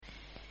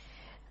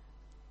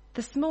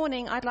This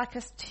morning, I'd like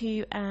us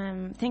to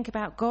think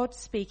about God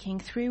speaking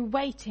through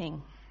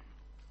waiting.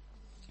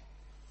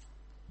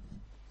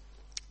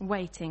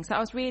 Waiting. So I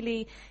was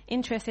really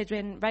interested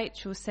when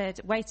Rachel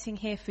said, "Waiting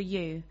Here for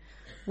You"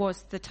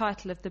 was the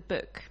title of the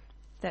book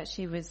that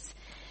she was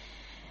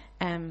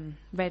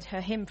read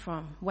her hymn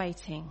from.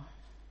 Waiting.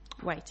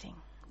 Waiting.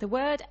 The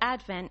word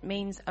Advent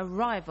means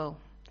arrival,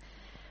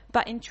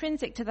 but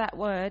intrinsic to that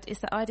word is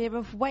the idea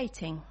of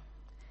waiting,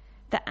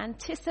 the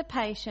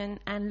anticipation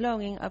and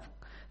longing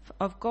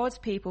of God's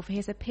people for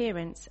his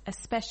appearance,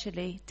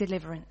 especially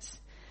deliverance.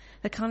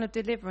 The kind of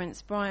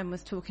deliverance Brian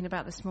was talking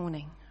about this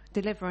morning.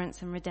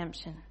 Deliverance and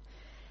redemption.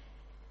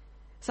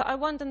 So I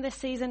wonder this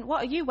season,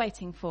 what are you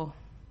waiting for?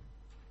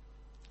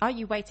 Are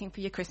you waiting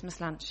for your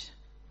Christmas lunch?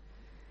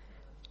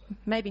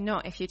 Maybe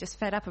not if you're just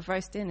fed up of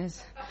roast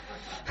dinners.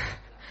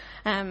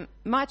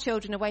 My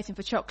children are waiting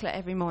for chocolate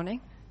every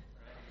morning.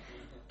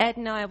 Ed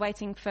and I are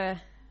waiting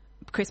for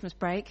Christmas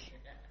break,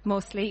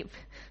 more sleep.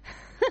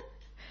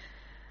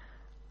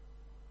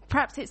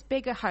 Perhaps it's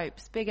bigger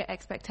hopes, bigger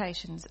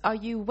expectations. Are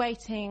you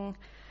waiting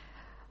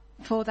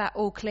for that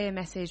all clear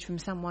message from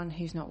someone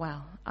who's not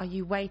well? Are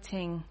you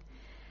waiting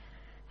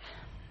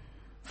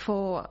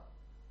for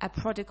a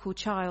prodigal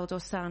child or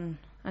son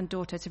and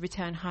daughter to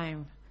return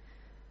home?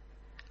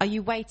 Are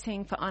you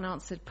waiting for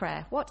unanswered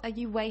prayer? What are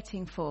you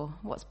waiting for?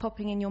 What's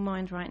popping in your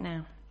mind right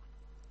now?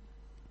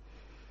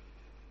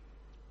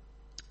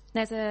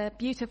 There's a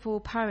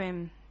beautiful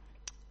poem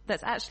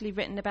that's actually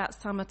written about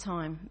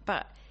summertime,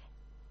 but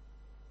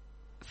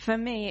for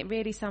me, it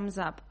really sums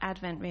up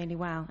Advent really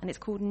well, and it's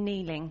called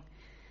Kneeling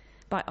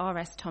by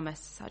R.S.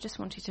 Thomas. I just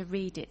wanted to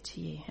read it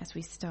to you as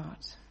we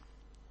start.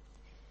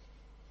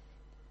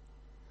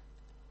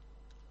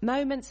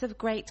 Moments of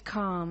great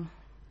calm,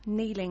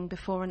 kneeling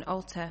before an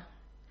altar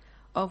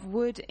of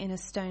wood in a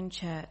stone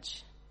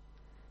church.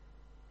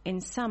 In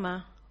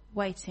summer,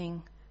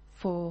 waiting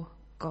for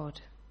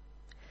God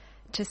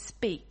to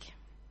speak.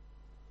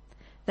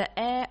 The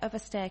air of a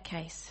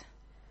staircase,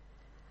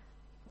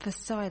 for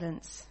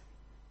silence,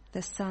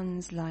 the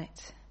sun's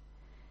light,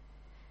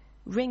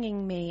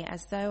 ringing me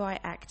as though I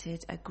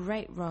acted a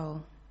great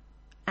role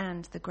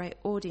and the great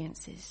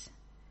audiences.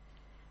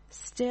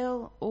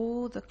 Still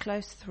all the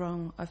close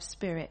throng of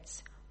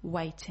spirits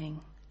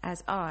waiting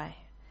as I,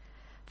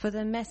 for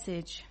the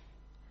message,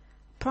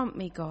 prompt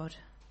me, God,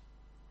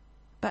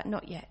 but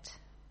not yet.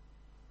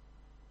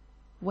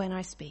 When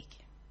I speak,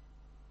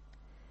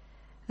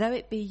 though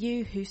it be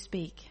you who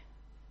speak,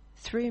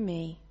 through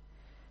me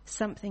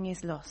something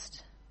is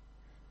lost.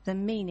 The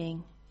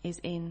meaning is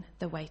in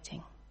the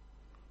waiting.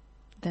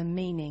 The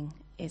meaning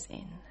is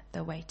in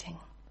the waiting.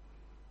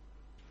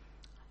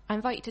 I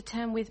invite you to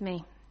turn with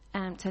me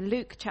to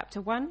Luke chapter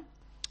 1.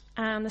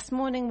 This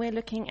morning we're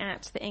looking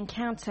at the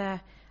encounter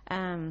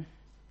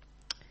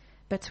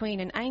between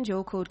an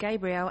angel called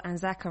Gabriel and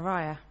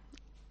Zechariah,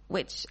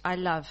 which I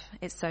love.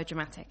 It's so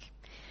dramatic.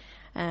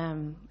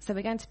 So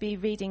we're going to be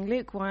reading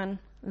Luke 1,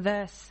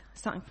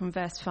 starting from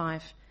verse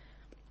 5.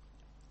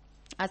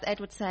 As Ed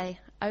would say,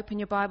 open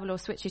your Bible or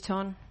switch it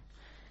on,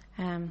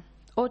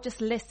 or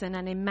just listen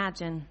and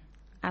imagine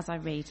as I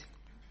read.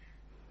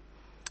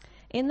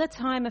 In the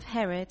time of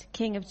Herod,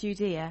 king of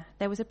Judea,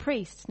 there was a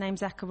priest named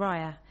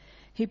Zechariah,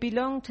 who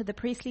belonged to the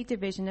priestly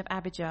division of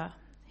Abijah.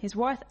 His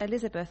wife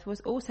Elizabeth was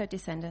also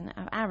descendant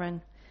of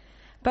Aaron.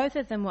 Both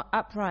of them were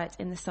upright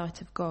in the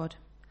sight of God,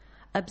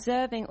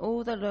 observing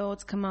all the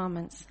Lord's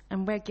commandments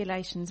and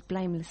regulations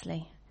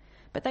blamelessly.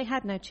 But they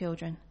had no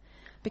children,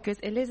 because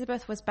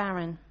Elizabeth was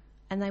barren,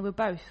 and they were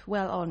both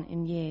well on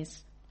in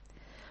years.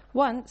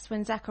 Once,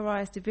 when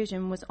Zechariah's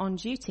division was on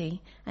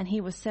duty and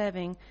he was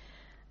serving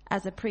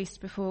as a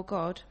priest before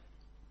God,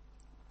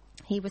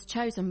 he was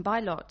chosen by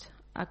lot,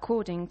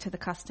 according to the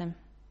custom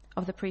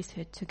of the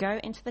priesthood, to go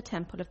into the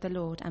temple of the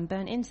Lord and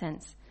burn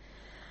incense.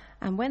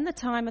 And when the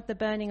time of the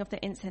burning of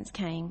the incense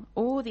came,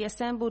 all the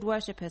assembled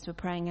worshippers were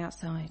praying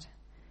outside.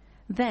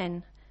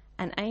 Then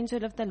an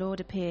angel of the Lord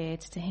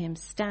appeared to him,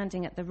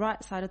 standing at the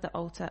right side of the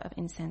altar of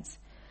incense.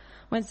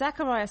 When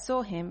Zechariah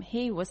saw him,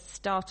 he was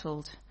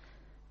startled.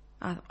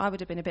 I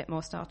would have been a bit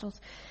more startled,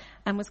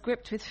 and was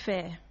gripped with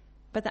fear.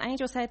 But the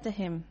angel said to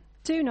him,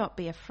 "Do not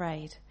be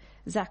afraid,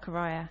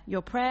 Zechariah.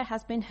 Your prayer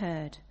has been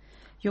heard.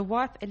 Your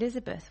wife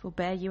Elizabeth will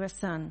bear you a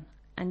son,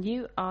 and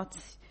you are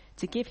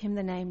to give him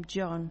the name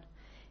John.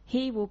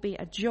 He will be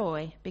a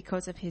joy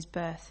because of his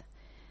birth,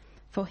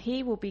 for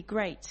he will be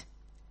great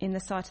in the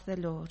sight of the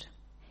Lord.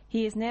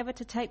 He is never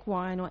to take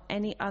wine or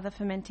any other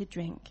fermented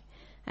drink,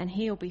 and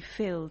he will be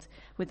filled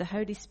with the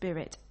Holy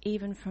Spirit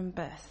even from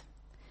birth.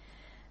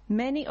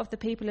 Many of the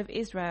people of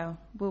Israel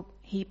will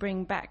he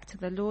bring back to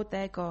the Lord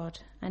their God,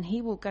 and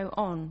he will go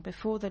on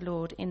before the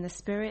Lord in the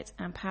spirit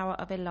and power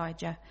of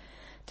Elijah,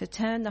 to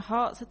turn the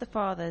hearts of the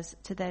fathers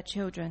to their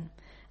children,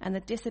 and the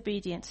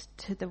disobedient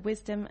to the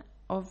wisdom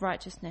of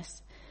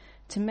righteousness,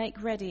 to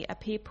make ready a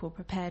people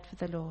prepared for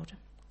the Lord."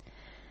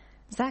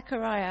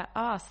 Zechariah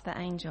asked the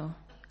angel,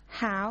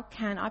 "How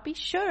can I be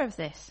sure of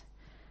this?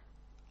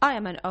 I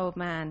am an old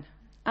man,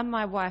 and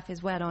my wife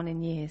is well on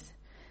in years."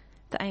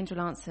 The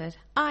angel answered,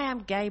 "I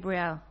am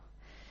Gabriel.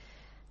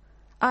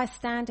 I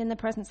stand in the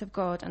presence of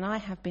God, and I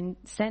have been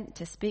sent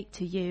to speak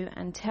to you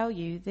and tell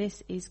you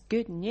this is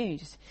good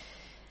news.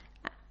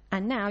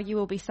 And now you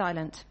will be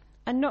silent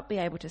and not be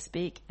able to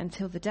speak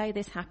until the day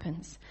this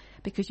happens,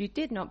 because you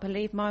did not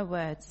believe my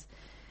words,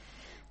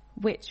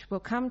 which will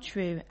come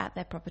true at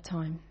their proper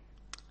time."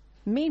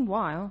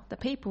 Meanwhile, the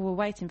people were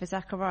waiting for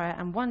Zechariah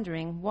and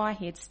wondering why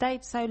he had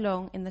stayed so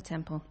long in the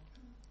temple.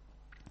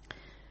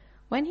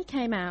 When he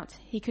came out,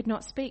 he could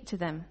not speak to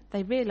them.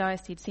 They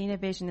realized he'd seen a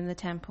vision in the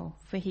temple,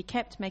 for he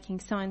kept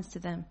making signs to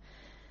them,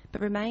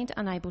 but remained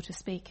unable to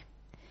speak.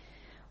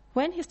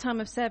 When his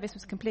time of service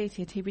was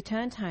completed, he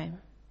returned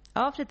home.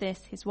 After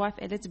this, his wife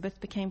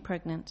Elizabeth became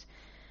pregnant,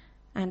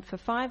 and for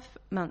 5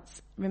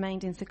 months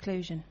remained in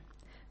seclusion.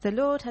 "The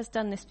Lord has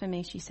done this for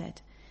me," she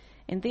said.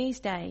 "In these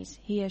days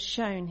he has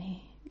shown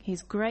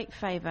his great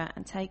favour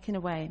and taken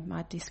away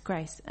my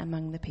disgrace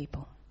among the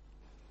people."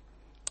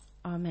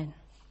 Amen.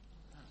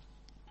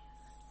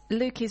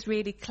 Luke is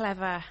really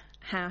clever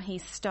how he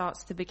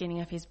starts the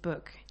beginning of his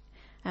book.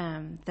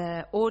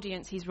 The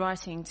audience he's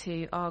writing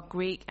to are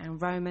Greek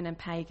and Roman and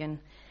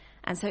pagan.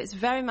 And so it's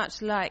very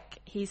much like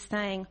he's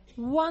saying,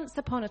 once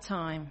upon a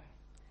time,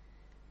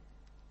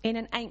 in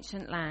an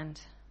ancient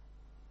land,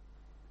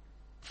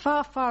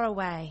 far, far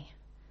away,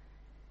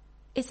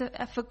 is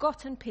a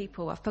forgotten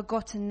people, a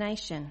forgotten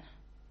nation.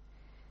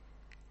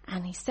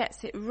 And he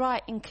sets it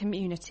right in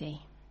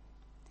community.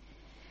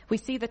 We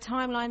see the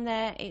timeline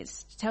there. It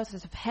tells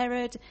us of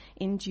Herod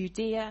in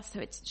Judea, so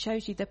it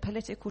shows you the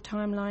political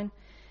timeline,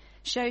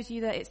 shows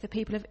you that it's the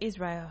people of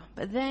Israel.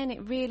 But then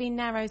it really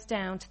narrows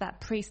down to that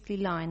priestly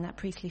line, that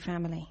priestly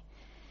family.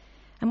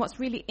 And what's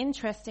really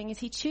interesting is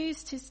he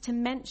chooses to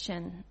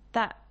mention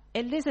that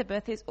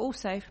Elizabeth is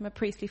also from a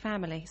priestly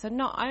family. So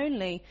not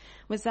only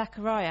was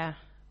Zechariah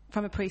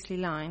from a priestly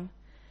line,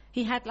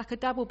 he had like a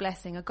double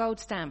blessing, a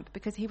gold stamp,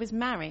 because he was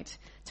married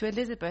to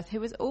Elizabeth, who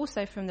was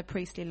also from the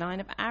priestly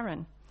line of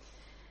Aaron.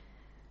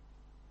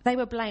 They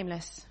were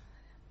blameless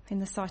in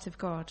the sight of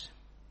God.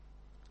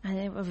 And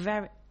they were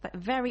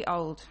very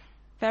old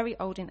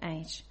in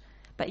age,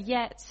 but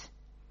yet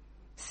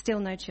still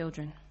no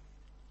children.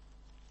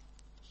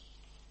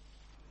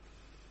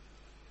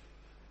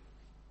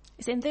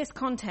 It's in this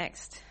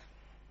context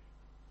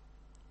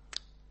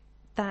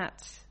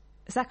that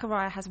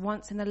Zechariah has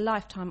once in a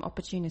lifetime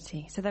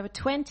opportunity. So there were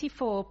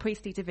 24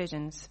 priestly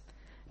divisions,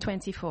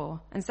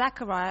 24, and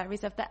Zechariah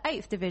is of the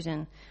 8th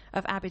division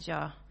of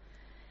Abijah.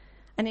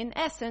 And in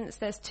essence,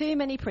 there's too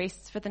many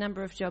priests for the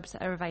number of jobs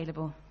that are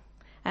available.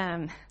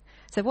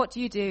 So what do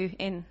you do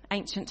in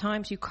ancient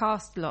times? You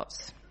cast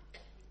lots.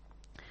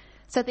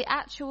 So the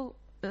actual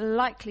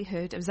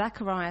likelihood of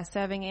Zechariah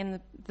serving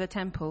in the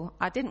temple,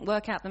 I didn't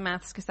work out the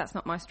maths because that's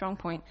not my strong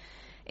point,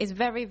 is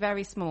very,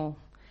 very small.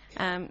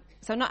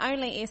 So not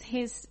only is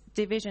his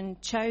division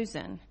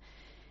chosen,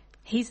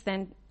 he's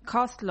then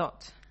cast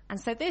lot. And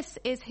so this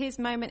is his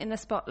moment in the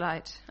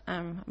spotlight.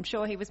 I'm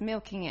sure he was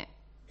milking it.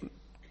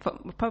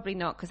 Probably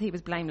not, because he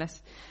was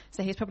blameless.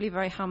 So he's probably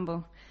very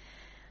humble.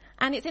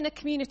 And it's in a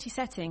community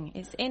setting.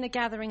 It's in a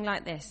gathering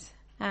like this.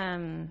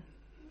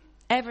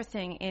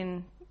 Everything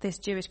in this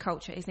Jewish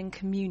culture is in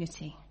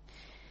community.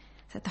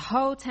 So the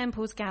whole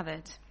temple's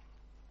gathered.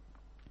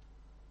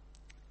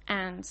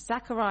 And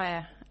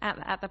Zechariah,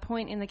 at the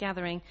point in the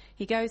gathering,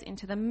 he goes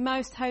into the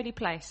most holy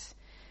place.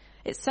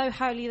 It's so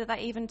holy that they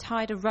even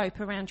tied a rope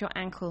around your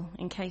ankle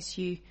in case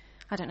you,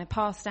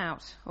 passed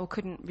out or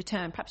couldn't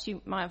return. Perhaps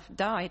you might have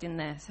died in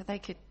there, so they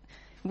could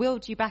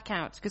wheeled you back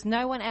out because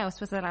no one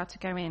else was allowed to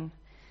go in.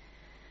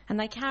 And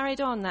they carried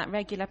on that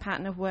regular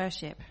pattern of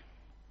worship.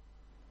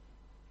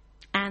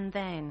 And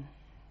then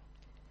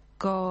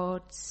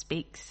God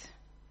speaks.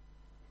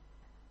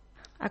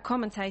 A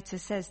commentator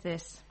says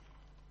this: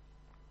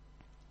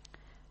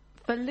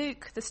 for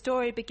Luke, the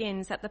story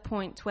begins at the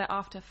point where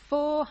after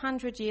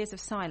 400 years of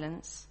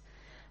silence,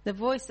 the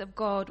voice of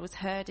God was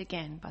heard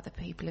again by the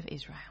people of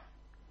Israel.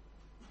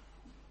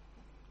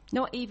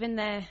 Not even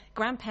their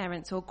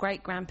grandparents or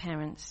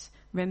great-grandparents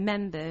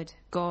remembered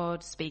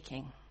God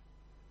speaking.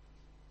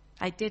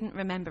 They didn't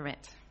remember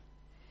it.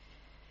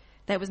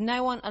 There was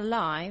no one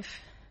alive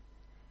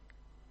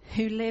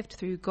who lived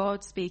through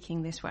God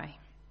speaking this way.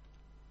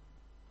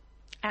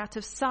 Out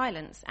of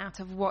silence,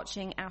 out of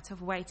watching, out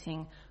of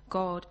waiting,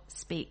 God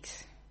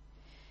speaks.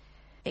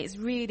 It's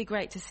really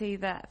great to see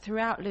that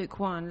throughout Luke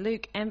 1,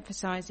 Luke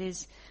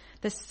emphasizes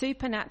the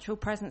supernatural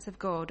presence of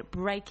God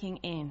breaking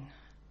in.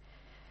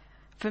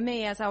 For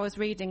me, as I was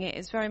reading it,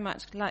 it's very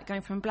much like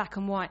going from black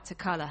and white to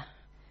colour.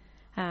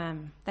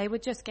 They were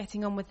just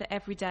getting on with the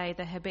everyday,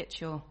 the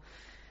habitual,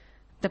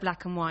 the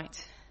black and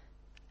white.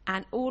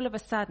 And all of a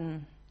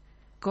sudden,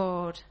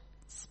 God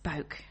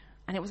spoke.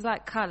 And it was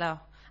like colour.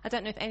 I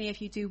don't know if any of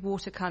you do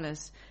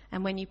watercolours.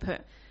 And when you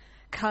put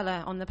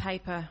colour on the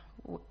paper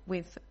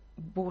with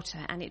water,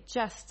 and it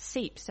just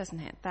seeps, doesn't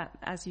it, that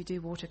as you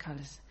do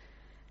watercolours.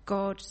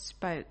 God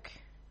spoke.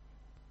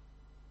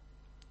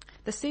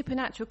 the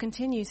supernatural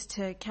continues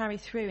to carry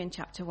through in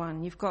chapter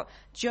 1. You've got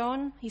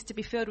John, he's to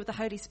be filled with the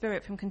Holy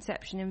Spirit from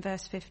conception in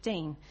verse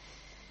 15.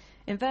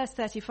 In verse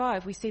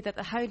 35, we see that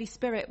the Holy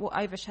Spirit will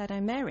overshadow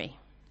Mary.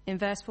 In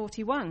verse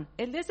 41,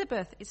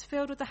 Elizabeth is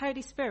filled with the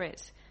Holy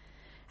Spirit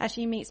as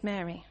she meets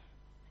Mary.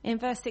 In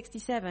verse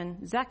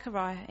 67,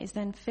 Zechariah is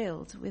then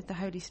filled with the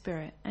Holy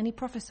Spirit and he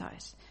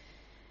prophesies.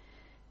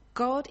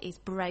 God is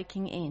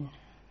breaking in.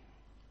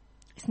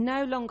 It's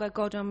no longer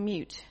God on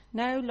mute,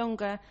 no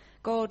longer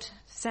God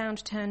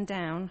sound turned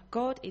down.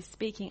 God is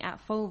speaking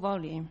at full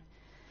volume.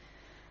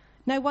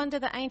 No wonder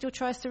the angel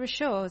tries to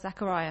reassure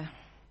Zechariah,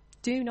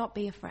 do not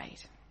be afraid.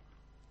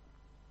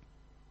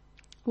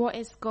 What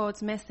is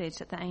God's message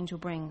that the angel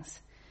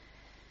brings?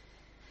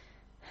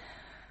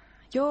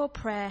 Your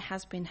prayer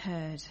has been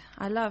heard.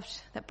 I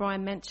loved that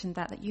Brian mentioned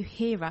that you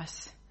hear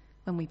us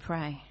when we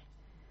pray.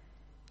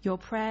 Your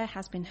prayer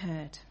has been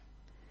heard.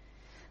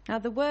 Now,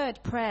 the word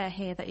prayer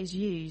here that is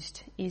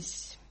used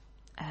is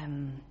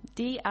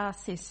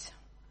diasis,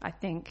 I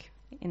think,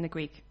 in the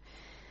Greek.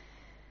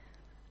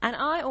 And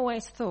I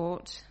always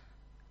thought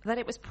that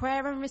it was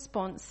prayer in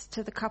response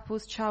to the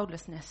couple's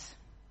childlessness,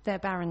 their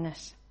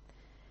barrenness.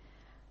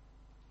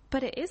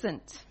 But it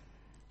isn't.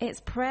 It's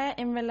prayer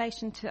in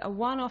relation to a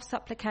one-off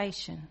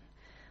supplication.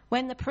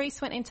 When the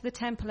priest went into the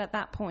temple at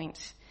that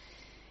point,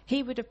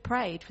 he would have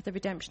prayed for the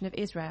redemption of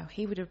Israel.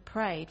 He would have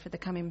prayed for the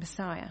coming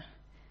Messiah.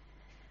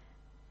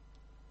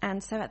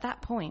 And so at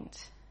that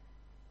point,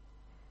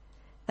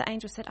 the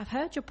angel said, I've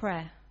heard your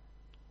prayer.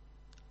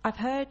 I've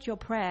heard your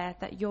prayer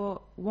that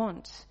you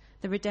want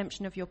the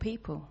redemption of your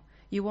people.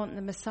 You want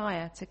the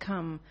Messiah to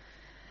come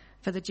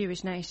for the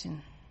Jewish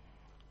nation.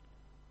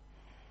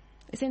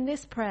 It's in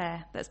this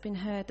prayer that's been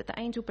heard that the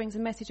angel brings a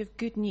message of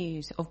good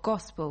news, of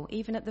gospel.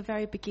 Even at the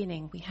very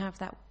beginning, we have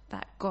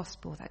that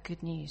gospel, that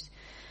good news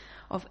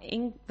of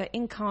the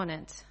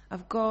incarnate,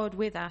 of God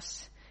with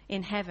us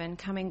in heaven,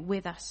 coming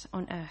with us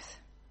on earth.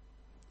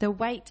 The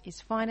wait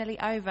is finally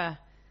over.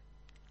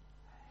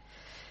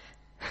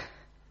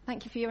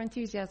 Thank you for your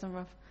enthusiasm,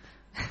 Rob.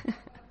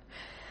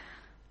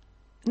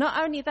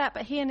 Not only that,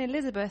 but he and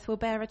Elizabeth will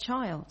bear a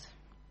child.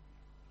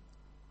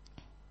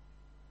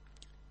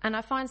 And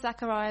I find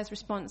Zechariah's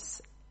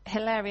response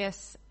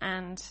hilarious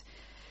and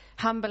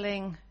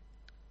humbling.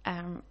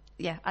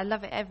 I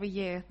love it every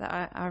year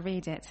that I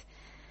read it.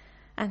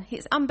 And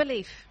it's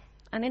unbelief.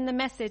 And in the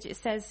message it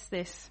says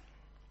this.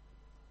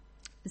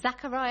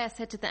 Zechariah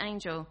said to the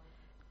angel,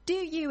 do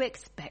you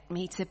expect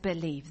me to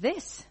believe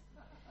this?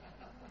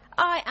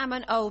 I am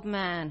an old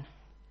man,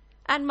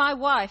 and my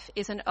wife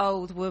is an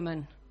old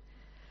woman.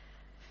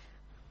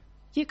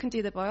 You can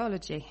do the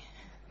biology.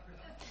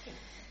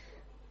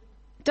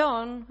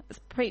 Don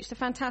preached a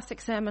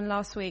fantastic sermon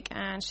last week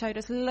and showed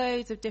us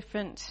loads of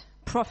different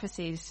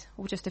prophecies,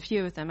 or just a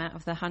few of them out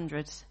of the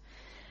hundreds.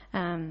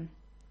 And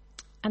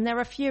there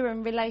are a few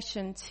in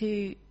relation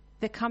to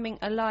the coming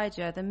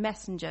Elijah, the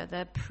messenger,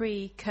 the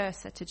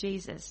precursor to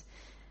Jesus.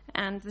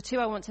 And the two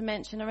I want to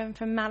mention are in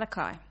from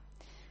Malachi.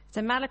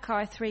 So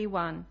Malachi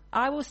 3:1,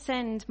 I will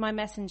send my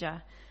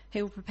messenger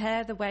who will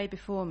prepare the way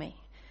before me.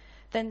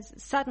 Then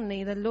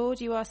suddenly the Lord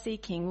you are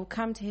seeking will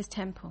come to his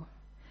temple.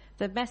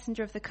 The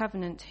messenger of the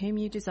covenant whom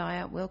you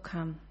desire will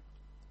come,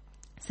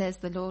 says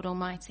the Lord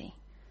Almighty.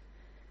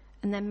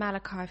 And then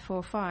Malachi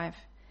 4:5,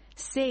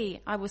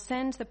 see, I will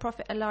send the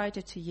prophet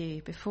Elijah to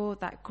you before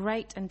that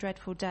great and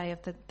dreadful day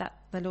that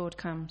the Lord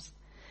comes.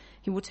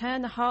 He will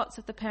turn the hearts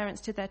of the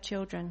parents to their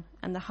children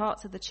and the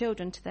hearts of the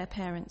children to their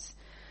parents,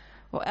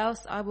 or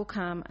else I will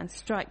come and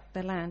strike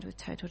the land with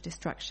total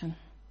destruction.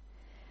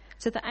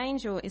 So the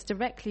angel is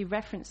directly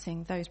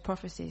referencing those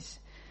prophecies.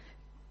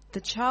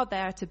 The child they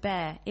are to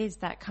bear is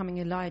that coming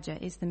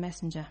Elijah, is the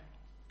messenger.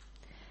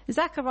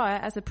 Zechariah,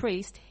 as a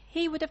priest,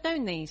 he would have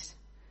known these.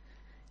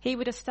 He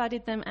would have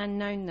studied them and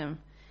known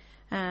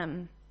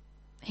them.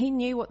 He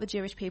knew what the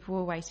Jewish people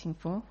were waiting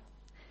for.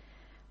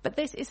 But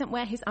this isn't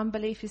where his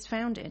unbelief is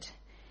founded.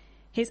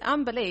 His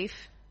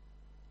unbelief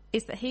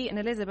is that he and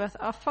Elizabeth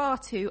are far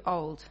too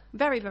old.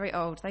 Very, very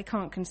old. They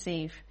can't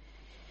conceive.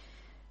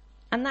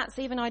 And that's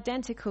even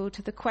identical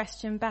to the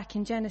question back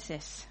in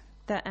Genesis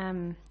that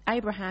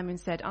Abraham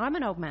said, I'm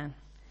an old man.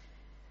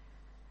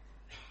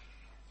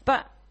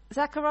 But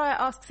Zechariah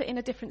asks it in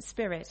a different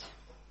spirit.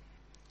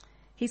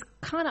 He's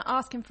kind of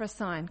asking for a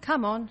sign.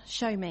 Come on,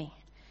 show me.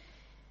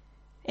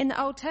 In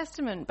the Old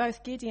Testament,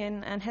 both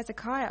Gideon and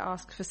Hezekiah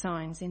ask for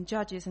signs in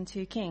Judges and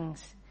 2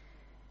 Kings.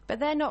 But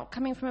they're not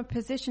coming from a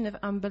position of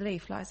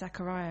unbelief like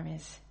Zechariah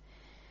is.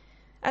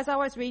 As I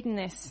was reading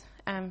this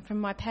from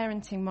my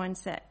parenting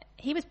mindset,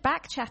 he was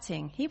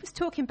back-chatting. He was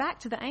talking back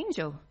to the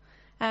angel,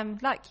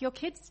 like your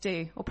kids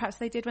do, or perhaps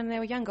they did when they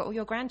were younger, or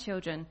your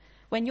grandchildren.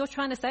 When you're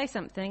trying to say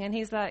something and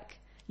he's like,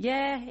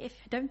 yeah, if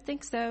I don't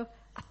think so.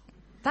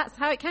 That's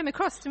how it came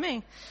across to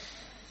me.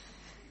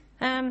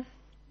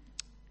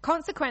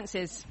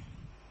 Consequences.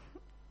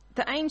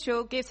 The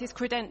angel gives his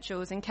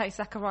credentials in case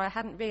Zechariah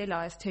hadn't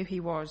realised who he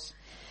was.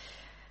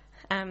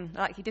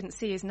 Like he didn't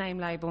see his name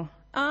label.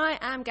 I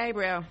am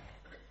Gabriel,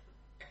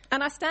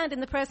 and I stand in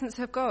the presence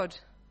of God.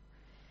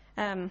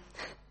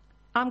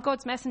 I'm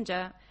God's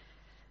messenger,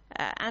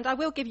 and I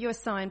will give you a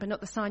sign, but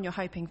not the sign you're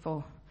hoping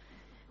for.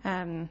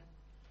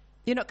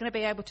 You're not going to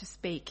be able to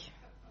speak.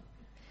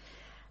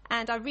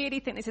 And I really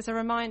think this is a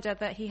reminder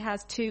that he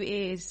has 2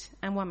 ears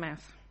and 1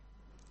 mouth.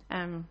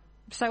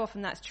 So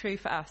often that's true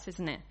for us,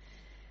 isn't it?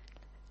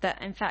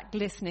 That, in fact,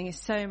 listening is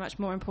so much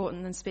more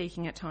important than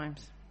speaking at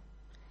times.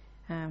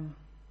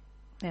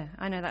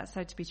 I know that's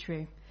so to be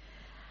true.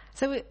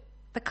 So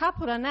the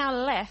couple are now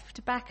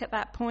left back at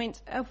that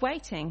point of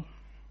waiting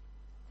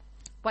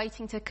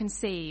to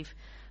conceive,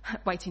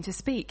 waiting to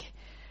speak,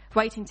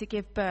 waiting to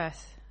give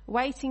birth,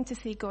 waiting to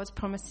see God's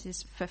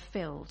promises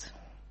fulfilled.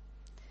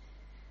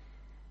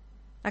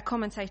 A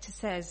commentator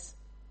says,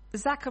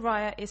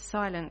 Zechariah is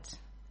silent.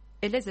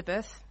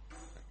 Elizabeth,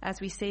 as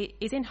we see,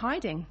 is in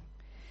hiding.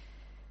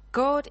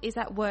 God is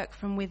at work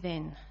from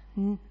within,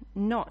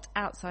 not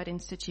outside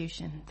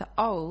institution. The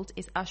old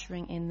is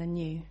ushering in the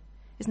new.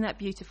 Isn't that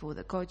beautiful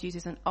that God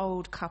uses an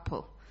old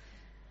couple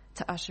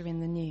to usher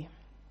in the new?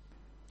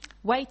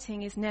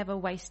 Waiting is never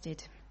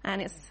wasted.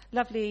 And it's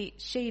lovely,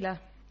 Sheila,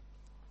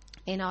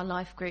 in our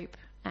life group,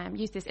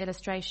 used this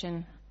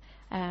illustration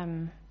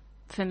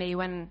for me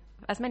when,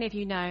 as many of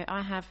you know,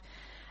 I have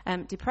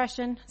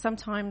depression.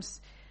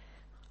 Sometimes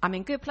I'm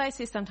in good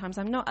places, sometimes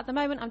I'm not. At the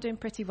moment, I'm doing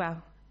pretty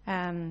well.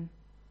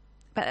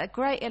 But a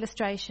great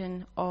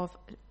illustration of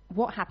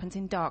what happens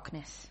in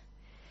darkness.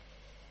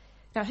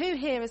 Now, who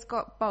here has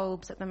got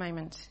bulbs at the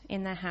moment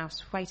in their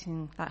house,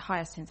 waiting, like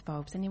hyacinth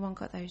bulbs? Anyone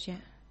got those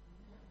yet?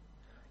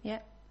 Yeah?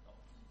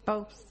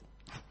 Bulbs?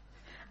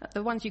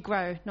 The ones you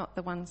grow, not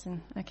the ones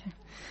in... Okay.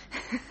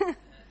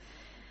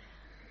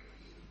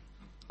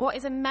 What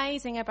is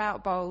amazing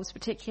about bulbs,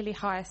 particularly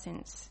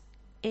hyacinths,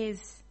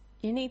 is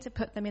you need to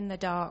put them in the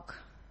dark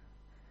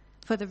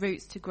for the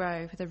roots to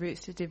grow, for the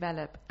roots to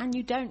develop. And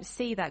you don't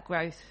see that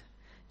growth.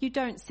 You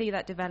don't see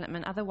that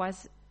development.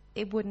 Otherwise,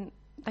 they wouldn't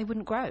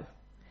grow.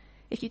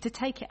 If you to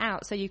take it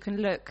out so you can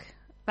look,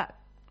 that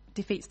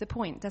defeats the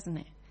point, doesn't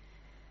it?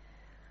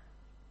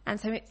 And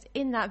so it's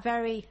in that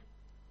very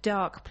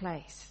dark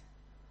place,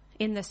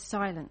 in the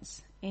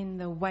silence, in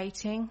the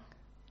waiting,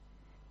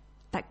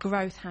 that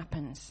growth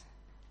happens.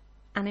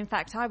 And in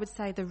fact, I would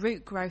say the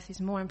root growth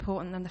is more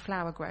important than the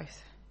flower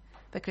growth.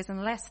 Because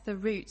unless the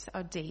roots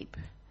are deep,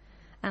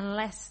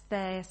 unless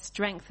they're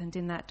strengthened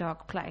in that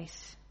dark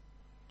place,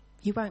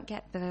 you won't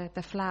get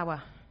the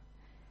flower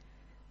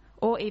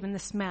or even the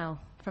smell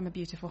from a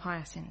beautiful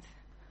hyacinth.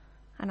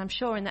 And I'm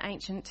sure in the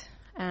ancient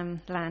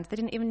land, they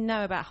didn't even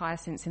know about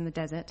hyacinths in the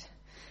desert.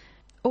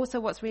 Also,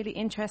 what's really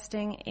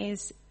interesting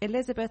is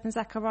Elizabeth and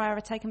Zechariah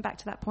are taken back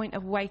to that point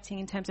of waiting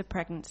in terms of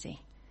pregnancy.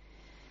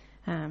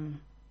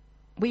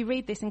 We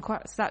read this in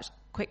such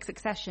quick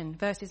succession,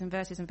 verses and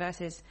verses and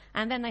verses,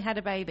 and then they had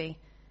a baby.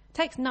 It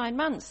takes 9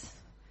 months.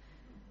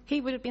 He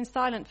would have been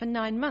silent for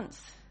 9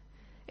 months.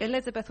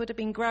 Elizabeth would have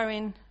been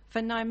growing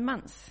for 9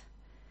 months.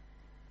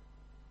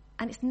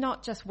 And it's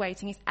not just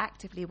waiting, it's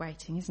actively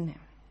waiting, isn't it?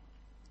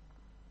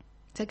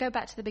 So go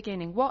back to the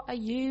beginning. What are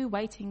you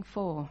waiting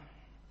for?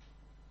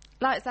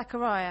 Like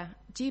Zechariah,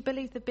 do you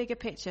believe the bigger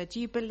picture? Do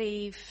you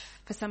believe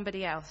for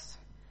somebody else?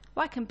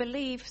 Well, I can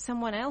believe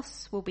someone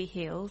else will be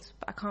healed,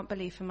 but I can't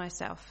believe for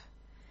myself.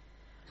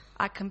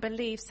 I can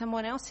believe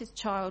someone else's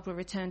child will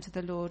return to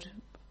the Lord,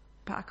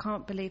 but I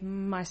can't believe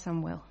my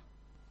son will.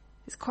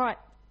 It's quite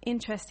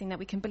interesting that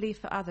we can believe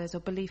for others or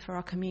believe for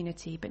our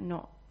community, but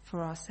not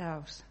for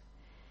ourselves.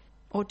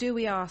 Or do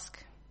we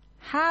ask,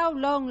 how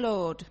long,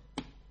 Lord?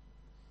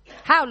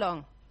 How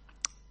long?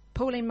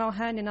 Pauline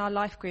Mulhern in our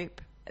life group,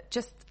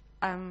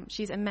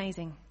 she's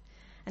amazing.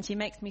 And she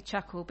makes me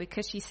chuckle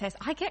because she says,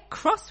 I get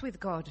cross with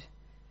God.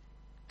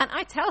 And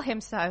I tell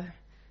him so.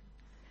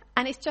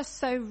 And it's just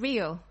so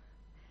real.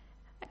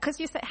 Because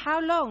you say, how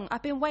long?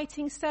 I've been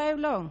waiting so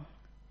long.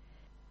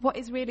 What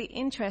is really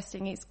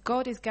interesting is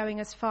God is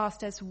going as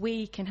fast as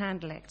we can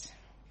handle it.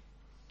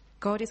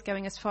 God is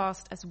going as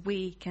fast as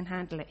we can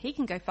handle it. He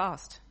can go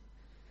fast.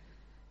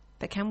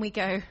 But can we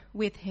go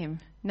with him?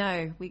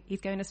 No,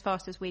 he's going as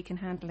fast as we can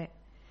handle it.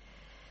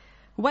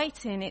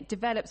 Waiting, it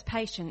develops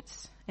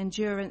patience,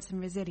 endurance and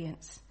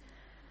resilience.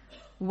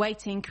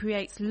 Waiting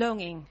creates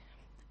longing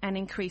and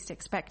increased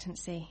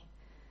expectancy.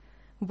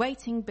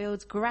 Waiting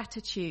builds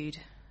gratitude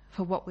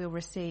for what we'll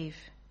receive.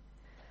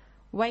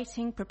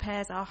 Waiting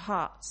prepares our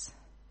hearts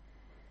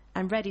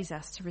and readies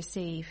us to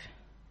receive.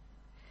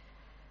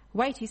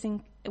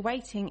 Waiting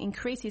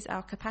increases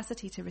our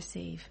capacity to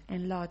receive,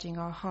 enlarging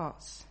our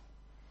hearts.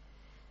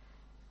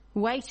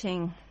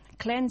 Waiting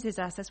cleanses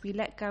us as we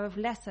let go of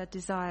lesser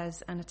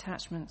desires and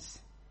attachments.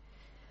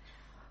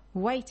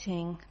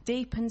 Waiting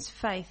deepens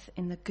faith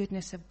in the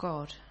goodness of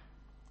God,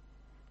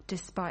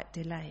 despite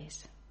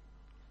delays.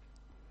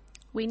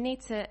 We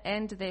need to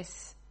end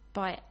this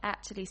by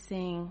actually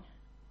seeing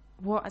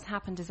what has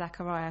happened to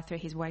Zechariah through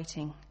his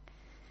waiting.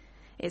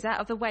 It's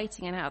out of the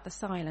waiting and out of the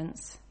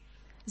silence.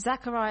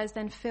 Zechariah is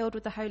then filled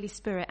with the Holy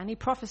Spirit and he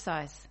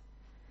prophesies,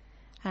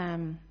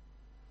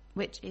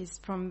 which is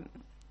from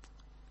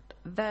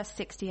verse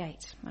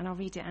 68, and I'll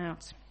read it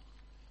out.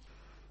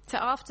 So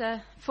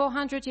after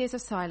 400 years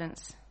of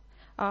silence,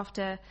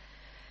 after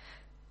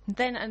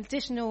then an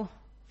additional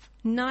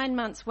 9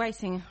 months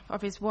waiting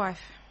of his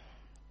wife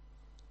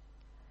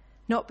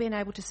not being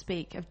able to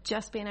speak, of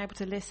just being able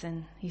to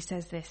listen, he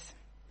says this: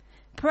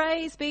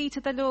 "Praise be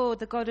to the Lord,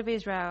 the God of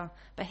Israel,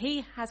 for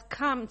he has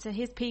come to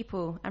his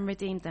people and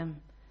redeemed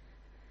them."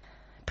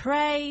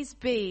 Praise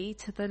be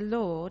to the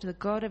Lord, the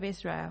God of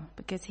Israel,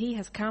 because he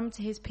has come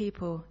to his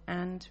people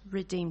and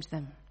redeemed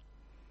them.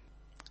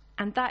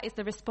 And that is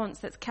the response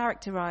that's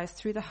characterized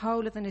through the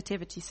whole of the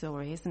nativity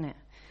story, isn't it?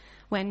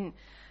 When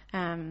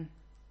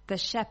the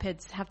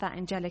shepherds have that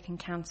angelic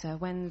encounter,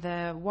 when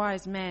the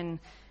wise men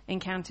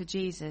encounter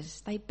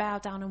Jesus, they bow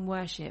down and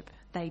worship,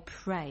 they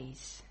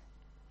praise.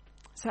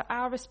 So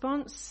our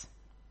response: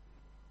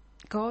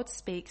 God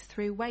speaks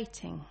through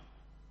waiting.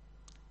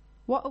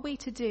 What are we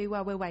to do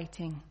while we're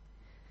waiting?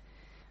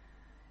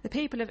 The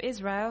people of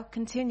Israel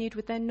continued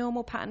with their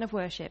normal pattern of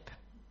worship.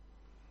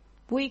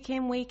 Week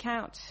in, week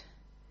out.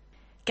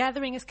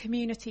 Gathering as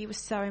community was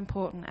so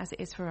important, as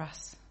it is for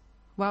us,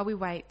 while we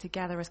wait to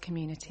gather as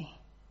community.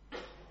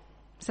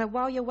 So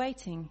while you're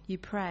waiting, you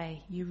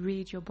pray, you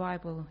read your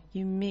Bible,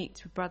 you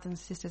meet with brothers and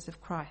sisters of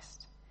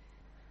Christ.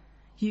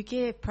 You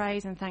give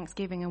praise and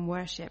thanksgiving and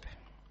worship.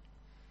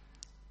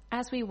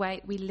 As we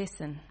wait, we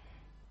listen.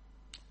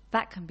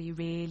 That can be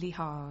really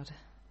hard.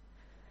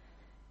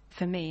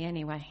 For me,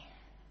 anyway.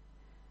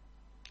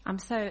 I'm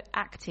so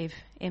active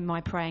in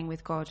my praying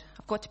with God.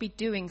 I've got to be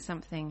doing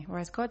something,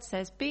 whereas God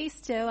says, "Be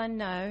still and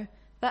know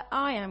that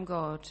I am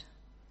God."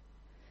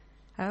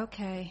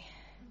 Okay.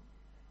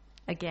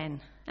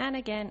 Again, and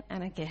again,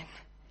 and again.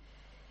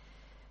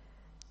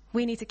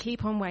 We need to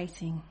keep on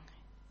waiting,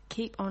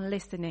 keep on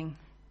listening.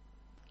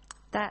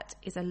 That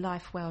is a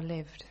life well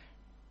lived.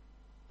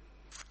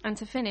 And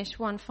to finish,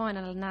 one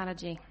final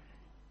analogy.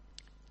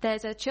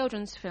 There's a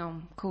children's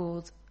film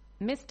called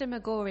Mr.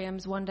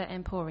 Megorium's Wonder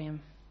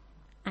Emporium,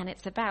 and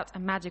it's about a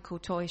magical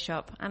toy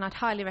shop, and I'd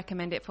highly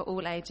recommend it for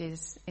all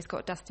ages. It's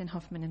got Dustin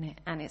Hoffman in it,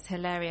 and it's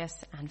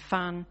hilarious and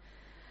fun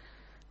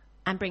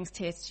and brings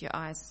tears to your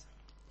eyes.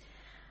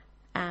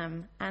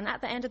 And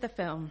at the end of the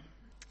film,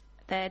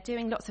 they're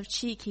doing lots of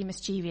cheeky,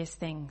 mischievous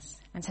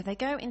things, and so they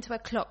go into a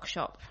clock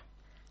shop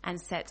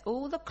and set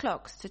all the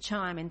clocks to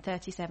chime in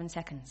 37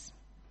 seconds,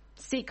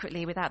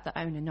 secretly without the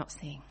owner not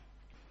seeing.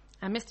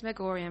 And Mr.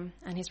 Megorium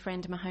and his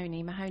friend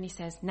Mahoney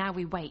says, "Now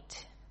we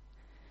wait."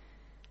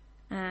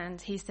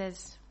 And he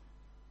says,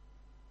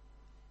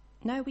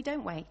 "No, we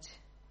don't wait.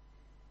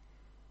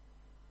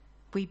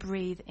 We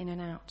breathe in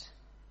and out.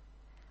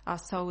 Our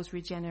souls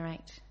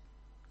regenerate.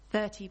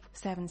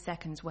 37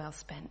 seconds well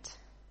spent."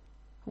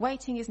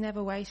 Waiting is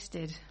never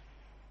wasted.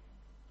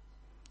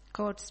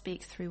 God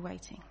speaks through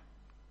waiting.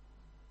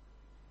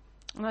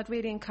 And I'd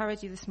really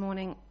encourage you this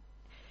morning,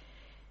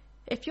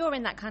 if you're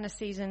in that kind of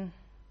season,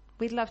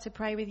 we'd love to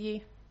pray with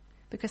you,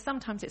 because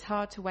sometimes it's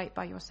hard to wait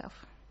by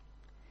yourself.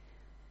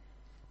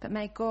 But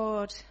may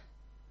God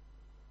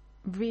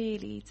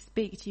really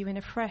speak to you in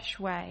a fresh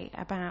way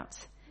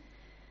about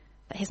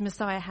that his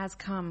Messiah has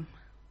come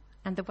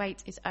and the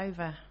wait is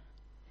over.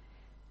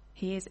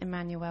 He is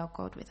Emmanuel,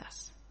 God with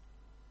us.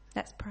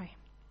 Let's pray.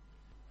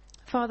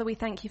 Father, we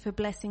thank you for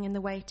blessing in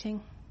the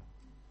waiting.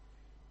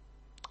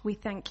 We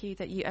thank you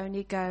that you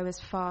only go as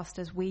fast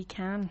as we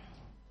can.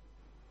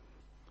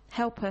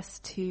 Help us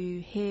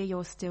to hear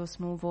your still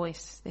small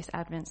voice this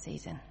Advent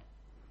season.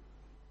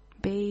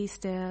 Be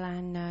still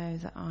and know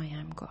that I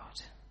am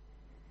God.